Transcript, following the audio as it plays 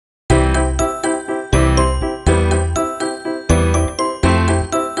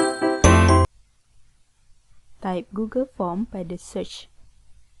type Google Form pada search.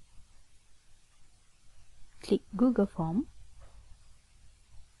 Klik Google Form.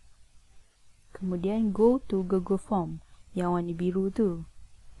 Kemudian go to Google Form yang warna biru tu.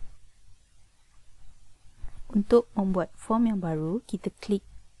 Untuk membuat form yang baru, kita klik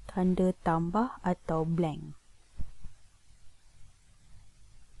tanda tambah atau blank.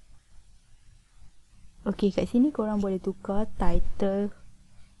 Okey, kat sini korang boleh tukar title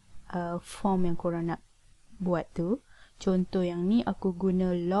form yang korang nak buat tu. Contoh yang ni aku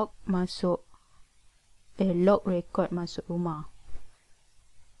guna log record masuk rumah.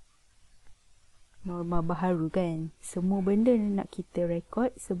 Norma baharu kan. Semua benda nak kita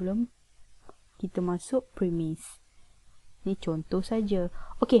record sebelum kita masuk premise. Ni contoh saja.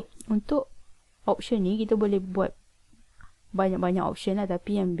 Okey, untuk option ni kita boleh buat banyak-banyak option lah,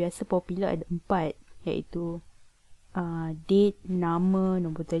 tapi yang biasa popular ada 4, iaitu date, nama,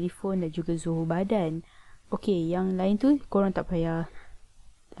 nombor telefon dan juga suhu badan. Okey, yang lain tu korang tak payah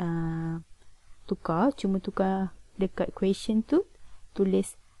tukar, cuma tukar dekat question tu,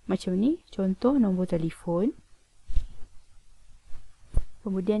 tulis macam ni, contoh nombor telefon.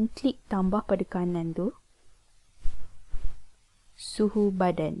 Kemudian klik tambah pada kanan tu, suhu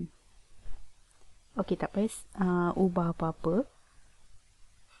badan. Okey, tak payah ubah apa-apa.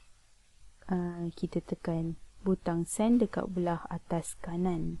 Kita tekan butang send dekat belah atas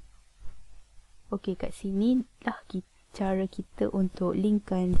kanan. Okey, kat sini lah cara kita untuk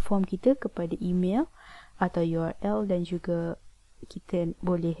linkkan form kita kepada email atau URL, dan juga kita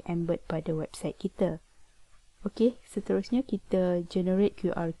boleh embed pada website kita. Okey, seterusnya kita generate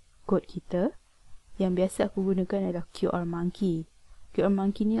QR code kita. Yang biasa aku gunakan adalah QR Monkey. QR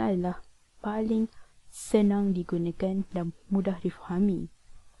Monkey ni adalah paling senang digunakan dan mudah difahami.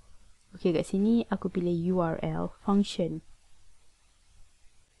 Okey, kat sini aku pilih URL function.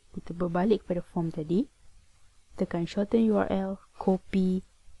 Kita berbalik kepada form tadi. Tekan shorten URL, copy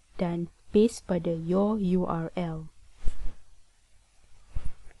dan paste pada your URL.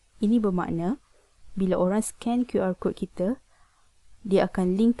 Ini bermakna bila orang scan QR code kita, dia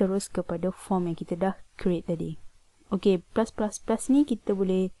akan link terus kepada form yang kita dah create tadi. Okey, plus ni kita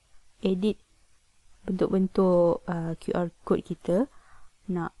boleh edit bentuk-bentuk QR code kita.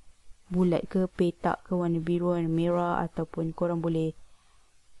 Nak bulat ke, petak ke, warna biru, warna merah, ataupun korang boleh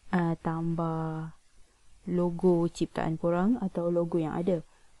tambah logo ciptaan korang atau logo yang ada.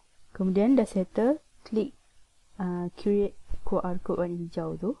 Kemudian dah settle, klik create QR code warna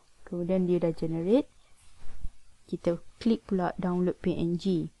hijau tu. Kemudian dia dah generate. Kita klik pula download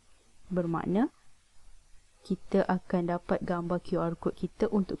PNG. Bermakna kita akan dapat gambar QR code kita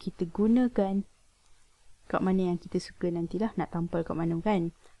untuk kita gunakan kat mana yang kita suka nantilah, nak tampal kat mana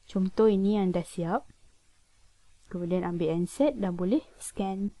kan. Contoh ini yang dah siap. Kemudian ambil handset dan boleh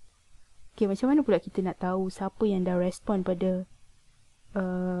scan. Okay, macam mana pula kita nak tahu siapa yang dah respon pada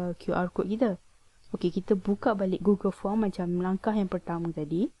QR code kita? Okay, kita buka balik Google Form macam langkah yang pertama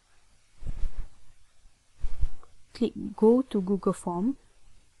tadi. Klik go to Google Form.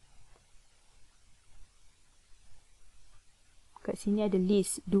 Kat sini ada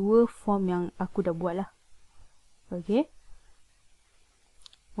list 2 form yang aku dah buat lah. Okay.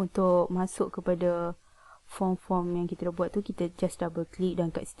 Untuk masuk kepada form-form yang kita dah buat tu, kita just double klik dan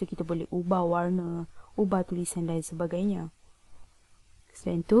kat situ kita boleh ubah warna, ubah tulisan dan sebagainya.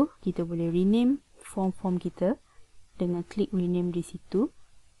 Selain tu, kita boleh rename form-form kita dengan klik rename di situ.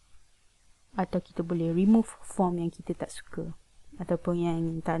 Atau kita boleh remove form yang kita tak suka ataupun yang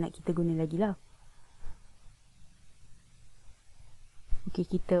tak nak kita guna lagi lah. Okay,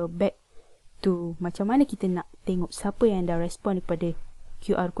 kita back to macam mana kita nak tengok siapa yang dah respon daripada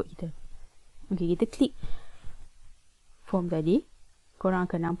QR code kita. Okay, kita klik form tadi.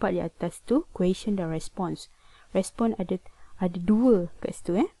 Korang akan nampak di atas tu question dan response. Respon ada 2 kat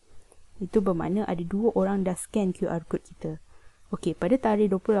situ Itu bermakna ada 2 orang dah scan QR code kita. Okey, pada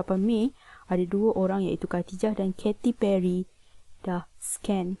tarikh 28 Mei, ada 2 orang iaitu Khatijah dan Katy Perry dah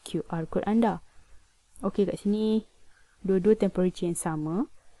scan QR code anda. Okey, kat sini dua-dua temperature yang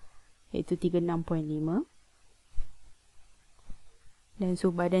sama, iaitu 36.5. Dan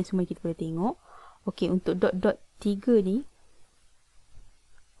suhu badan semua kita boleh tengok. Okey, untuk dot 3 ni,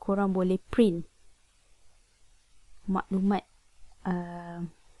 korang boleh print maklumat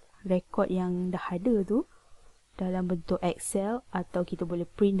rekod yang dah ada tu dalam bentuk Excel, atau kita boleh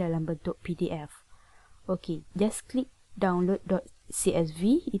print dalam bentuk PDF. Okey, just klik download.csv.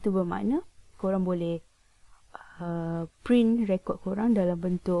 Itu bermakna korang boleh print rekod korang dalam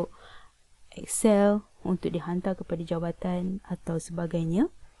bentuk Excel untuk dihantar kepada jabatan atau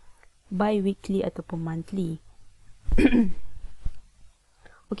sebagainya, bi-weekly ataupun monthly.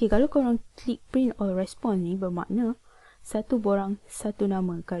 Okey, kalau korang klik print all response ni, bermakna satu borang satu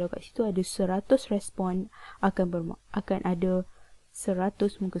nama. Kalau kat situ ada 100 respon, akan ada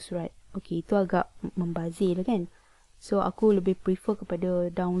 100 muka surat. Okey, itu agak membazir kan. So aku lebih prefer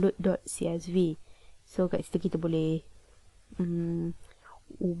kepada download.csv. So kat situ kita boleh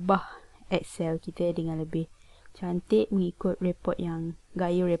ubah Excel kita dengan lebih cantik mengikut report yang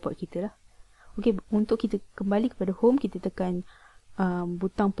gaya report kita lah. Okey, untuk kita kembali kepada home, kita tekan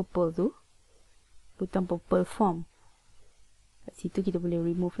butang purple tu, butang purple form. Kat situ kita boleh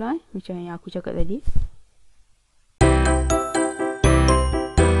remove lah macam yang aku cakap tadi.